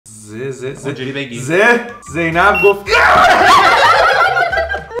اونجوری بگی. زینب گفت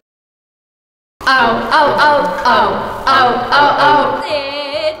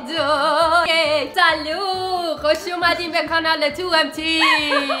خوش اومدیم به کانال تو امتی.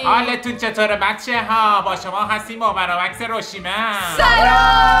 حالتون چطوره بچه ها؟ با شما هستیم با برابکس روشیمه.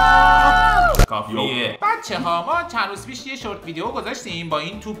 سلام. کافیه بچه ها. ما چند روز پیش یه شورت ویدیو گذاشتیم با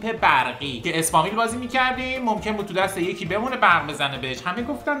این توپ برقی که فامیل بازی میکردیم. ممکن بود تو دست یکی بمونه برق بزنه بهش. همه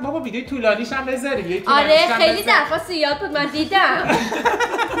گفتن بابا ویدیو طولانیش هم بذاری. آره خیلی درخواست زیاد بود، من دیدم.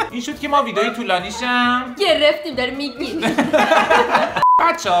 این شد که ما ویدیوی طولانیشم گرفتیم. داره میگی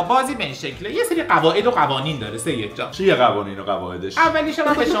بچه‌ها بازی به این شکله. یه سری قواعد و قوانین داره سید جان. چیه قوانین و قواعدش؟ اولیش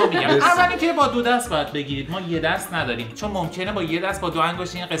من به شما میگم. اولی که با دو دست باید بگیرید. ما یه دست نداریم چون ممکنه با یه دست با دو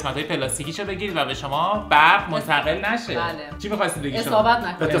انگشت این قسمت‌های پلاستیکیشو بگیرید و به شما برق منتقل نشه. بله. چی می‌خواستید بگید شما؟ اصابت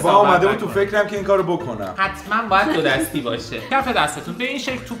نکنه. اتفاقا اومده بود تو فکرم که این کارو بکنم. حتما باید دو دستی باشه. کف دستتون به این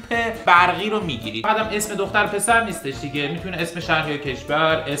شکل توپ برقی رو میگیرید. بعدم اسم دختر پسر نیستش دیگه. میتونه اسم شهر یا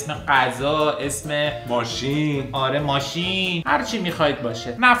کشور، اسم غذا، اسم ماشین. آره ماشین، هر چی می‌خواید باشه.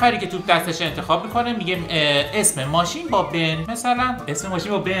 نفری که توپ دستش انتخاب میکنه میگه اسم ماشین با بن، مثلا اسم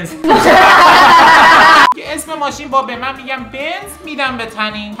ماشین با بنز. که اسم ماشین با به من میگم بنز، میدم به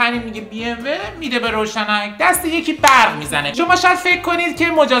طنین. طنین میگه بی ام و، میده به روشنک. دست یکی برق میزنه. شما شاید فکر کنید که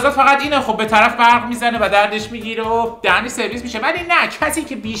مجازات فقط اینه، خب به طرف برق میزنه و دردش میگیره و دهنی سرویس میشه، ولی نه، کسی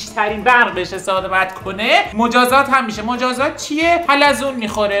که بیشترین برق بهش استفاده کنه مجازات هم میشه. مجازات چیه؟ حلزون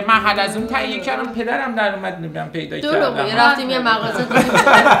میخوره. من حلزون تهیه کردم، پدرم در اومد نمیدونم پیدا کردم. رفتیم یه مغازه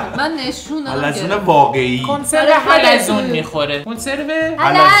من نشون دادم. حلزون واقعی. کنسرو حلزون میخوره. کنسرو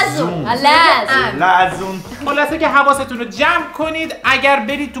حلزون. خلاصه که حواستون رو جمع کنید. اگر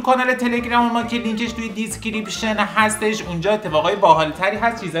برید تو کانال تلگرام ما که لینکش توی دیسکریپشن هستش، اونجا اتفاقای باحالتری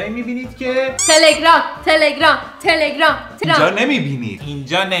هست، چیزایی میبینید که تلگرام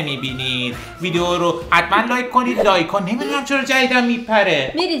اینجا نمیبینید. ویدیو رو حتما لایک کنید. لایک ها نمیدونم چرا جدیدن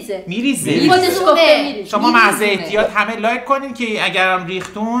میپره، میریزه. شما محض احتیاط همه لایک کنید که اگرم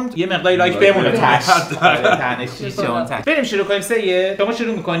ریختوند یه مقداری لایک بمونه تنش شیشه اون تن. بریم شروع کنیم. سیه شما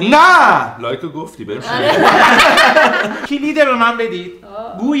شروع میکنی؟ نه لایکو گفتی بریم شروع. کلید به من بدید.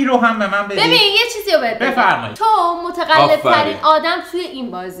 گویی رو هم به من بدید. ببین یه چیزی رو بفرمایید. تو متقلب ترین آدم توی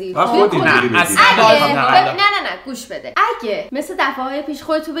این بازی. نه گوش بده. اگه مثل دفعه‌های پیش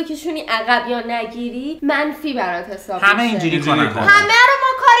خودتو بکشونی عقب یا نگیری، منفی برات حساب میشه. همه اینجوری کنن. همه رو ما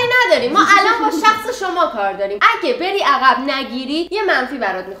کاری نداریم. ما الان با شخص شما کار داریم. اگه بری عقب نگیری یه منفی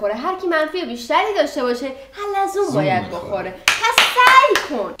برات میخوره. هر کی منفی بیشتری داشته باشه حلزون باید بخوره. پس سعی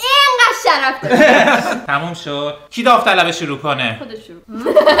کن. اینقدر شرف داره. تموم شد. کی داوطلب شروع کنه؟ خودت شروع.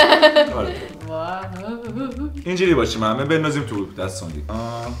 اینجوری باشه همه بنازیم تو دستاندی.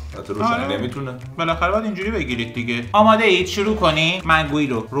 حتی روشن نمیتونه. بالاخره باید اینجوری بگیرید دیگه. آماده اید؟ شروع کنین. من گویی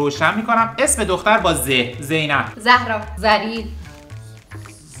رو روشن میکنم. اسم دختر با زینب. زهرا. زرید.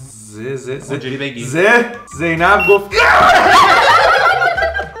 اونجوری بگی. زینب گفت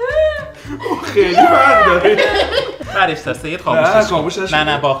خیلی بد داره. برش تا سید خاموشش.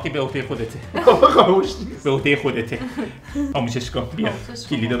 نه باختی، به عهده خودته. خاموش نیست، به عهده خودته. خاموشش کن. بیا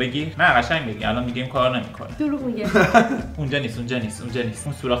کلیدو بگیر. نه قشنگ بگی. الان میگیم کار نمیکنه. دروغ میگه. اونجا نیست.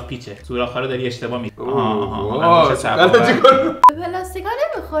 اون سوراخ پیچه. سوراخ‌ها رو داری اشتباه میگی. پلاستیکا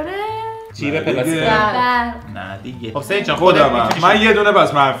نمیخوره؟ چی به پلاستیک؟ نه دیگه. خب سید جان خودم من یه دونه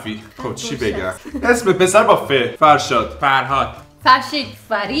بس منفی. خب چی بگم؟ اسم پسر با فرشاد. فرهاد. فرشید.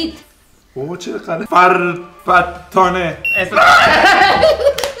 فرید. اوه چه خنده. فتانه. اسم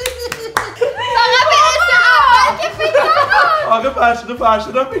آقا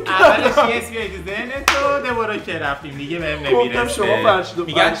فرشادم میکنم. اولش یه اسمی هایی ذهنت رو دبارا که رفتیم دیگه بهم نمیرسه. شما فرشادو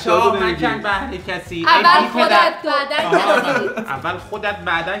میگن شاه نکن بهر کسی. اول خودت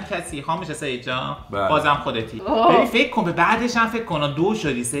بعدن کسی. خاموشه سید جان. بازم خودتی. ببین فکر کن به بعدش هم فکر کن. دو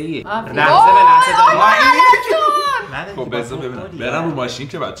شدی سید. لحظه به لحظه داری. خب بذار ببینم. برم رو ماشین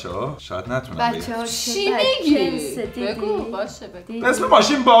که بچه‌ها شاید نتونم. بچه‌ها چی میگی؟ بگو باشه بگو. اسم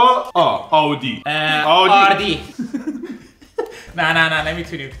ماشین با آودی. نه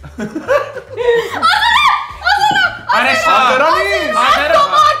نمیتونیم. آدرا نیست.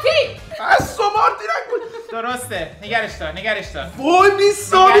 اسو مارتی نکن. درسته. نگرش دار. وای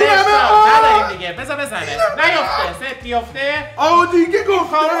 20 ثانیه نداریم دیگه. بزنه. نیفته. ست بیفته. آودی که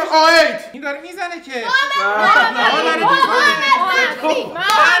گفت آید. این داره میزنه که.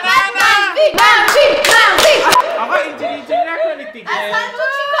 آقا اینجوری نکنید دیگه. اصلا تو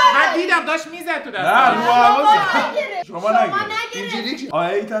چی کار من دیدم داشت میزد تو دست. نه رو حواس شما نگرفت. اینجوری که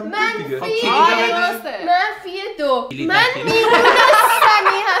آیت هم دیگه. منفی 2. من میرونستمی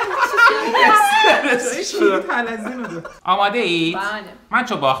آماده اید؟ بله. من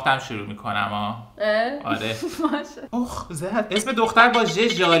چو باختم شروع میکنم آره. باشه. اوخ زد. اسم دختر با ژ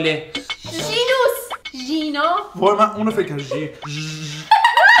ژاله. ژینوس. ژینا. وای من اونو فکر کردم ژی.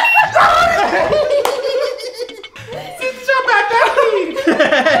 چه بدبختی.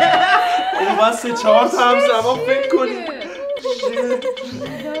 اون باید 3-4 تا همزمان فکر کنی.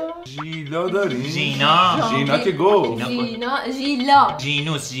 ژیلا داری؟ ژینا که گفت. ژیلا.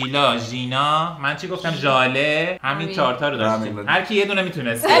 جینوس ژیلا ژینا. من چی گفتم؟ ژاله. همین 4 تا رو داشتیم. هر کی یه دونه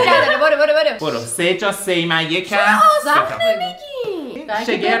میتونست. برو 3 جا 3 من یکم. سخت نمیگی.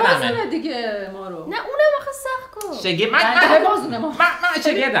 شگردمه دیگه مارو. نه اونم آخه سخت کن. ببازونه ما. من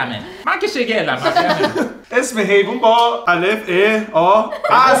شگردمه. من که شگردم. اسم حیوان با الف آ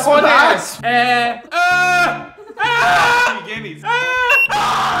از خودش. دیگه نیست.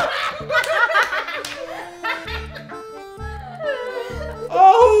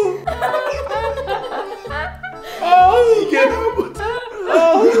 دیگه نبود.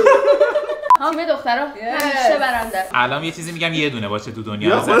 همه دخترها همیشه برنده. الان یه چیزی میگم یه دونه باشه تو دنیا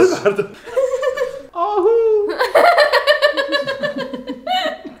یا ازش. خودت بردار. آهو.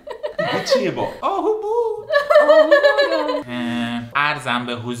 دیگه چیه با؟ آهو بود. عرضم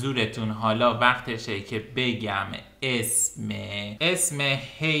به حضورتون حالا وقتشه که بگم اسم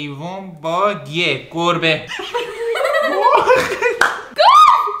حیوان با گربه.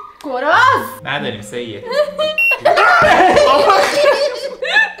 گراز. نداریم سیه.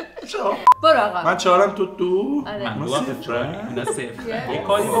 برو آقا. من 4م تو 2. من دو اینا 0. یه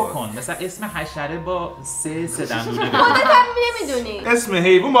کاری بکن مثلا اسم حشره با 3 دندونه بکن. خودت هم نمیدونی. اسم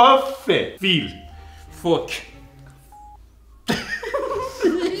حیوان با فیل. فوک.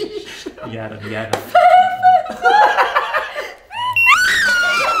 یارم. چقدر برقش.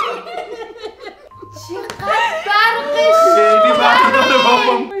 خیلی برق داره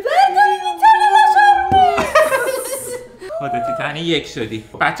بابام. خودتی تنی 1 شدی.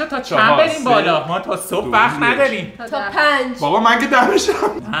 بچه تا چند 4 بریم بالا؟ ما تا صبح وقت نداریم. تا 5. بابا من که 10 میشم.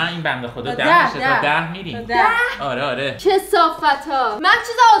 نه این بنده خدا 10 میشه تا 10 میریم. 10. آره. چه صافت‌ها. من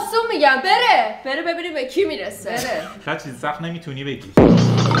چیز آسون میگم. بره ببینیم به کی میرسه. شاید چیز سخت نمیتونی بگی.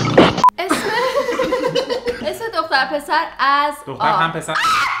 اسم دختر پسر از دختر هم پسر.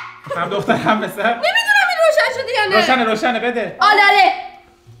 هم دختر هم پسر. نمیدونم این روشن شدی یا نه. روشنه بده. آلاله.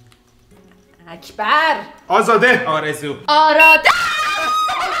 اکبر. آزاده. آرزو. آراده.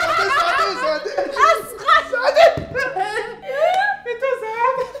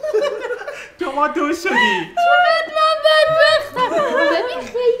 تو ما 2 شدی. چقدر من بدبختم. ببین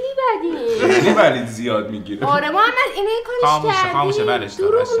خیلی بدی. خیلی ولی زیاد میگیره. آره محمد اینو یه کاریش کردی. خاموشه برش دار.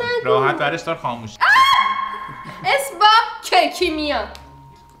 دروغ نگو. راحت برش دار خاموش. اسم با ککی میاد.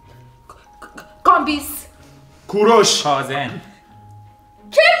 کامبیس. کوروش. کاظم.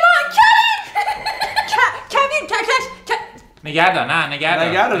 کویر.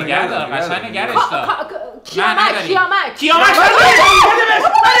 نگردار قشنگ نگرش دار. کیامک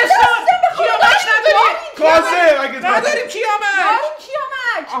کازه اگه نداریم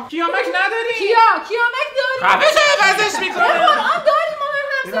کیامک نداریم. کیامک داریم. خفه شو ازش میکنه. قرآن داریم ما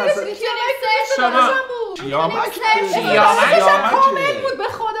هم همسرش شما کیامک کامل بود به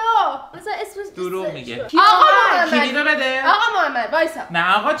خدا. مثلا اسم دروغ میگه. آقا محمد. کلیدو بده. آقا محمد وایسا.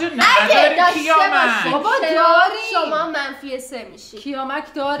 نه آقا جون اگه نداریم داشته کیامک. باشی بابا چرا داریم. شما منفی 3 میشی. کیامک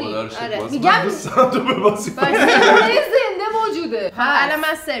داریم. آره. میگم تو ببازی. زنده موجوده. الان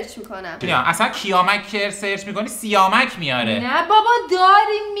من سرچ میکنم. اصلا کیامک که سرچ میکنی سیامک میاره. نه بابا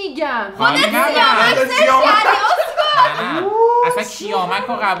داریم میگم. خودت نه. سیامک سرچ کردی نه اصلا کیامک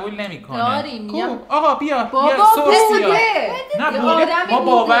رو قبول نمیکنه. داریم میگم. آقا بیا بابا سورس بیا. بوده. نه یه بوده آدمی ما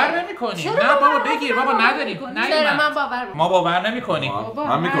بوده. باور نمیکنیم. نه بابا بگیر بابا نداریم. چرا نه من باور ما باور نمیکنیم.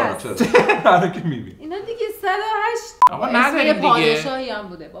 من میکنم چرا؟ هر کی میبینی. اینا دیگه 108. آقا نداریم دیگه. پادشاهی هم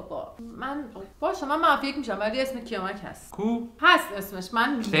بوده بابا. من باشه من منفی 1 میشم ولی اسم کیامک هست. کو هست اسمش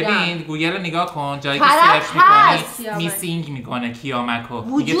من میگم. ببین گوگل رو نگاه کن جایی که طرف سرچ هست. میکنی میسینگ میکنه کیامکو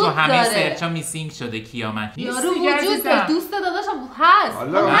دیگه وجود تو همه داره. سرچ ها میسینگ شده کیامک یارو وجود داره. دوست داداشم هست.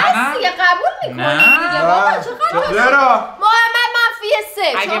 حالا هست دیگه قبول میکنی نه. دیگه بابا چقدر چرا؟ محمد منفی 3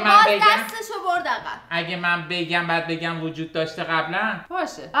 اگه چون من باز بگم- دستشو برد عقب. اگه من بگم بعد بگم وجود داشته قبلا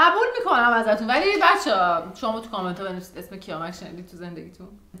باشه قبول میکنم ازتون ولی بچه‌ها شما تو کامنت ها بنویسید اسم کیامک شنیدید تو زندگیتون.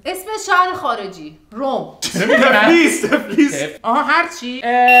 اسم شهر خارجی روم. تفلیس آها هرچی با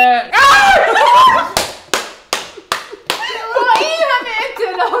این همه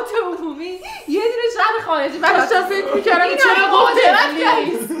اطلاعات عمومی دومی یه دونه شهر خارجی. من داشتم فکر میکردم چرا گفته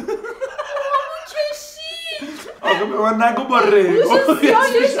نیست. آقا به من نگو با ره.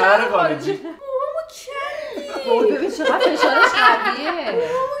 یه شهر خارجی. ببین چقدر فشارش قویه.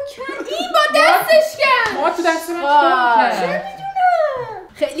 این با دستش کرد. ما تو دست من چیکار کرد؟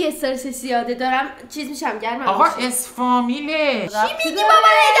 خیلی استرس زیاده دارم چیز میشم گرمم. آقا فامیله. چی میگی بابا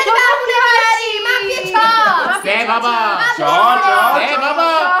نداری بهونه ببری؟ من بیا چهار. سه بابا. چهار. سه بابا.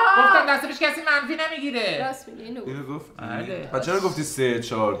 گفتم دست پیش کسی منفی نمیگیره. راست میگی اینو گفت. بله. پس چرا گفتی 3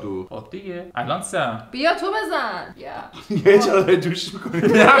 4 2؟ خب دیگه الان سه. بیا تو بزن. یه چرا داری جوش میکنی؟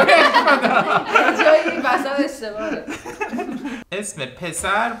 جایی وسط اشتباهه. اسم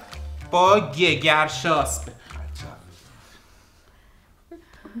پسر با گرشاسب.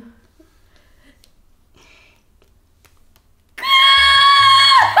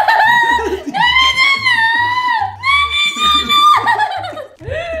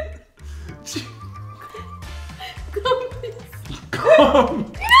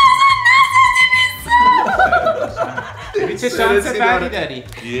 چه شانس بدی داری؟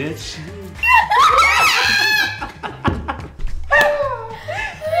 یه چی؟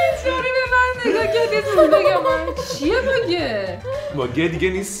 چوری به من نگاه کردی تو بگم من چیه بگه؟ با گه دیگه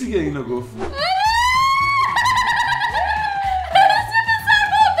نیست دیگه اینو گفت.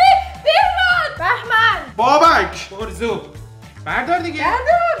 بهمن بابک برزو بردار دیگه.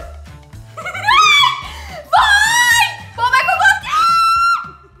 بردار. وای بابکو گفت.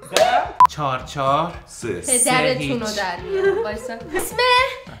 4 3 پدرتونو در میارم. وایسا. اسم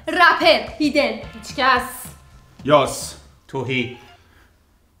رپر هیدن. هیچ کس. یاس توهی.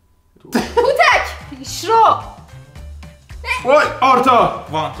 کوتک. پیشرو. وای آرتا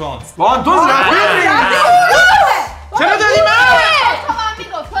وانتونز رپری. چرا دادی من؟ تو هم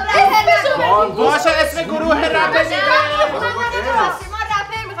میگفت تو رپر نگفت. باشه اسم گروه رپ دیگه. ما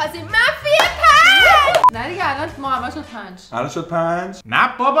رپر میخواستیم. منفی 5. نه دیگه الان محمد شد 5. الان شد 5. نه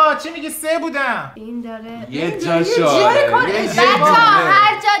بابا چی میگی 3 بودم. این داره یه جا شد. بچه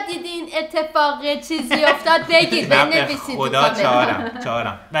هر جا دیدین اتفاق چیزی افتاد بگید بنویسید. خدا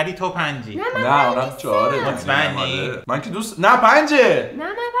چهارم ولی تو 5. نه اونم 4. مطمئنی؟ من که دوست نه 5. نه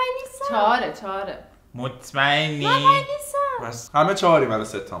من 5 نیستم. 4. مطمئنی؟ من 5 نیستم. بس همه 4 ولی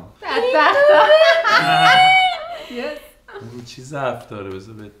 3 تام. رو چی ضعف داره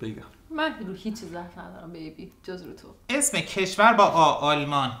بذار بهت بگم. من رو هیچ ضعف ندارم بیبی جز رو تو. اسم کشور با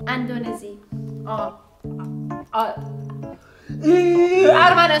آلمان. اندونزی.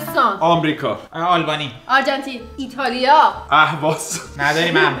 ارمنستان. آمریکا. آلبانی. آرژانتین. ایتالیا. اهواز.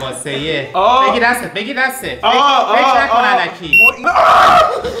 نداریم اهوازه. بگی دستت. فکر نکن الکی.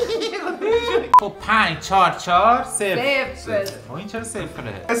 خب 5 4 0. این چرا 0؟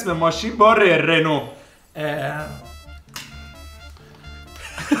 اسم ماشین با رنو.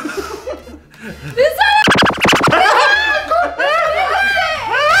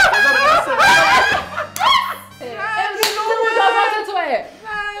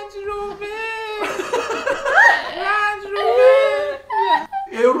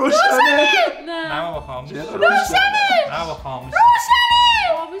 روشنه. نه بابا خاموش. روشنه.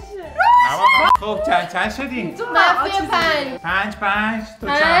 خب چند شدی؟ منفی 5. 5 تو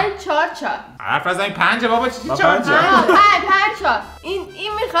 5 4 حرف از این 5 بابا چی 4؟ 5 4.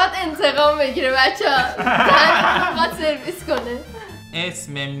 این میخواد انتقام بگیره بچه‌ها. میخواد سرویس کنه.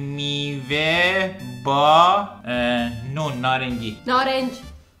 اسم میوه با نارنگی. نارنج.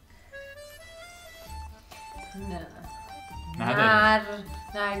 نداریم.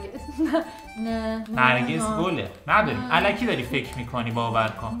 نرگس نه گله نداریم. الکی داری فکر میکنی باور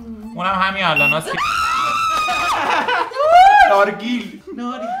کن. اونم همین الان هست. نارگیل.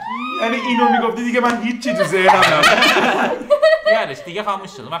 یعنی اینو میگفتی دیگه من هیچی تو ذهنم نبود. یادش دیگه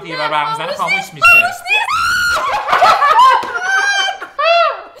خاموش شد. وقتی یه بار برق میزنه خاموش میشه.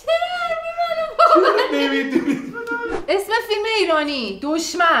 اسم فیلم ایرانی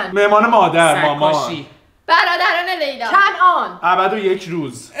دشمن. مهمان مادر مامان. سگ‌کشی. برادران لیلا. کنعان. ابد و یک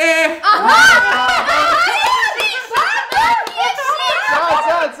روز. زد.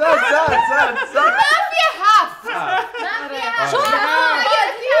 منفی 7.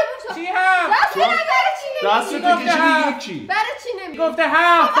 چی هم؟ دست تو کشیدی یکی. برای چی نمیگی؟ گفته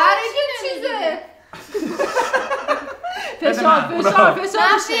هم. برای چی چیزه؟ فشار منفی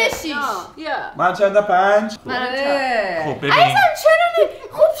 6. من چنده 5. خب ببین عزیزم چرا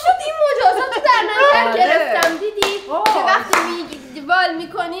خوب شد این مجازات رو در نظر گرفتم دیدی؟ که وقتی وال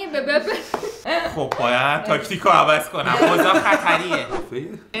میکنی خب باید تاکتیکو عوض کنم. اوضاع خطریه.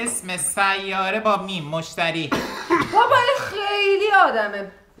 اسم سیاره با میم مشتری. بابا خیلی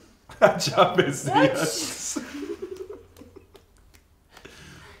آدمه. عجب بزیاد.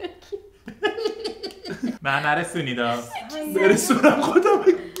 من نرسونیدم. برسونم خودم.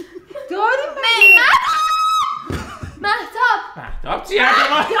 داریم مهتاب چی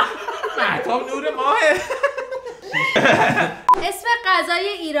هست ما؟ مهتاب نور ماهه. اسم غذای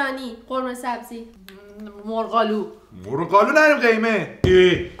ایرانی قرمه سبزی. مرغالو. مرغالو نریم قیمه.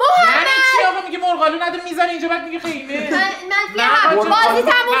 یعنی چی آقا میگه مرغالو نداره میزنه اینجا بعد میگه خیمه. من بازی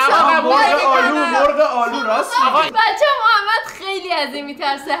تموم شد. مرغ آلو راست. بچه محمد خیلی از این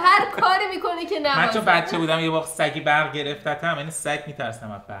میترسه، هر کاری میکنه که نه. من چون بچه بودم یه وقت سگی برق گرفتتم، یعنی سگ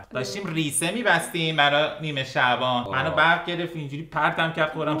میترسم از برق. داشتیم ریسه میبستیم برای نیمه شعبان، منو برق گرفت اینجوری پرتم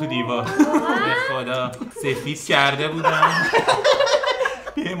کرد خورم تو دیوار. به خدا سفید کرده بودم.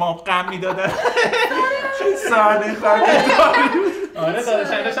 به امام غم میدادن. چه صحنه خنده داری. آره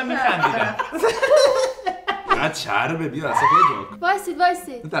داداشم داشتم میخندیدم. بعد چربه بیا اصلا خودت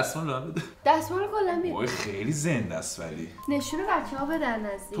وایسید دستمال لا بده. دستمال کلا بیا. وای خیلی زنده است ولی نشون بچه‌ها بدن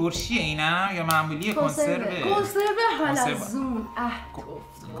نزدیک. ترشیه اینا یا معمولیه کنسرو؟ کنسرو حلزون.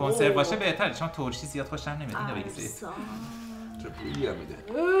 کنسرو باشه بهتره چون ترشی زیاد خوشم نمیاد. اینو بگیرید. چه بویی هم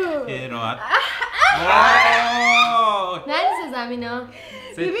میده. راحت. نریزه زمینا.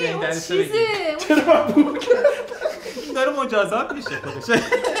 ببین اون چیزه. داره مجازات میشه خودش.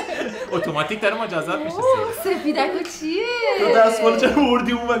 اتوماتیک داره مجازات میشه. سفیدکو چیه؟ تو دستمال چرا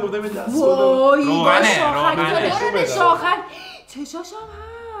وردی اون و گفتم این دستمال. وای روغنه. شاخک. چشاش هم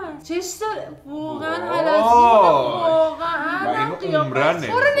هست. چش داره. واقعا حلزون. واقعا عمرنه.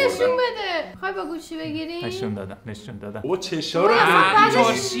 برو نشون بده. خواهی با گوشی بگیری؟ نشون دادم. او چشا رو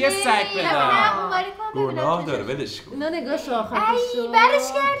ترشی سگ بدم. گناه داره ولش کن. اینا نگاه شاخکش. ای برش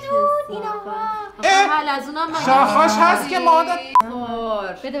گردون اینا. حلزونم شاخاش هست که مادر.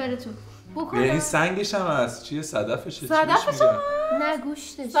 بده تو. یعنی سنگش هم هست. چیه صدفشه؟ صدفش هم نه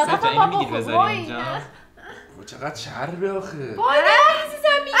گوشتش. صدف اینو میگیر بذاری اینجا. چقدر چربه آخه. وای عزیزم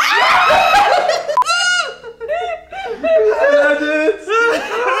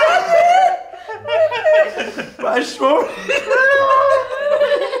پشمام.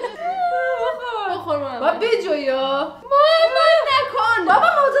 بخور محمد. با بجویا. محمد نکن. بابا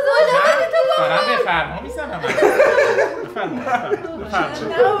دارم بفرما میزنم.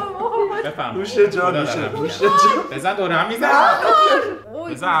 بفرما. نوش جان نوش جان. بزن دوره هم میزنم.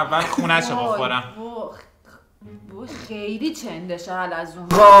 بزن اول خونه‌شو بخورم. خیلی چندشه حلزون.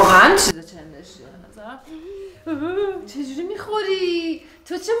 واقعا چیز چندشه. چجوری میخوری؟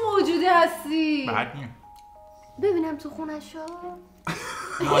 تو چه موجودی هستی؟ بعد نیم. ببینم تو خونه‌شو.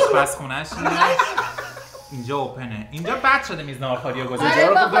 آشپز خونه‌ش اینجا اوپنه. اینجا بد شده میز ناهارخوری گذاشته.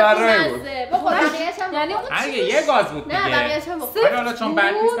 آره بخور بقیه‌اش هم. یعنی اون اگه یه گاز بود دیگه. نه بقیه‌اش هم بخور. حالا چون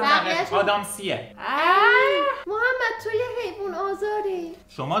بد نیستم بقیه‌اش هم. آدامسیه. محمد تو یه حیوان آزاری.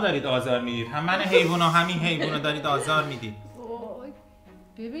 شما دارید آزار میدید. هم من حیونا همین حیونا دارید آزار میدید.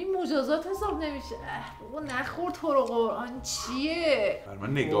 ببین مجازات حساب نمیشه. بابا نخور تو رو قرآن چیه؟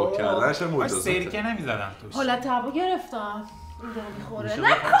 من نگاه کردنش باش مجازاته. سرکه نمیزدم توش. حالت هوا گرفتم. این داره میخوره.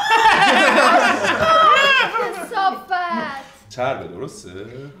 نکن. صافت. چربه درسته؟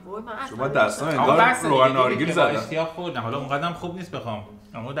 وای من شما دستان آقا انگار بس روغن نارگیل زدم. زدن. اشتیاق خوردم. حالا اونقدرم خوب نیست بخوام.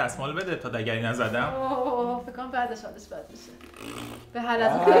 اما دستمال بده تا دگری نزدم. فکر کنم بعدش حالش بد میشه. به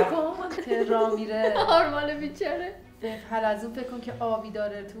حلزون فکر کن که راه میره. آرمان بیچاره. به حلزون فکر کن که آبی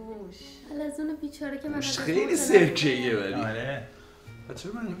داره توش. حلزون بیچاره که من خیلی سرکه‌ایه ولی. آره. بچه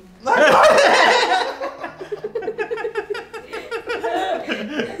من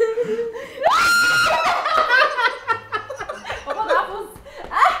بابا نفوس.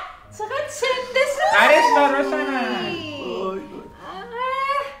 چقدر چنده شد. برش دار روشنه.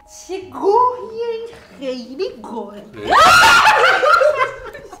 چه گوهیه این خیلی گوه.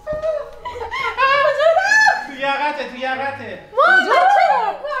 تو یقته.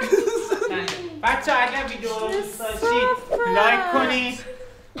 بچه اگر ویدیو دوست داشتید لایک کنید.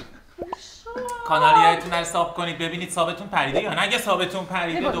 کانال یادتون نره ساب کنید ببینید سابتون پریده یا نه. اگه سابتون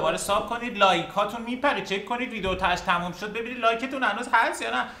پریده دوباره ساب کنید. لایک هاتون میپره چک کنید ویدیو تاش تموم شد ببینید لایکتون هنوز هست یا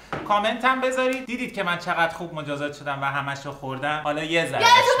نه. کامنت هم بذارید. دیدید که من چقدر خوب مجازات شدم و همش رو خوردم. حالا یه ذره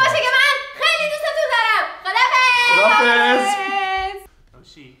یادتون باشه که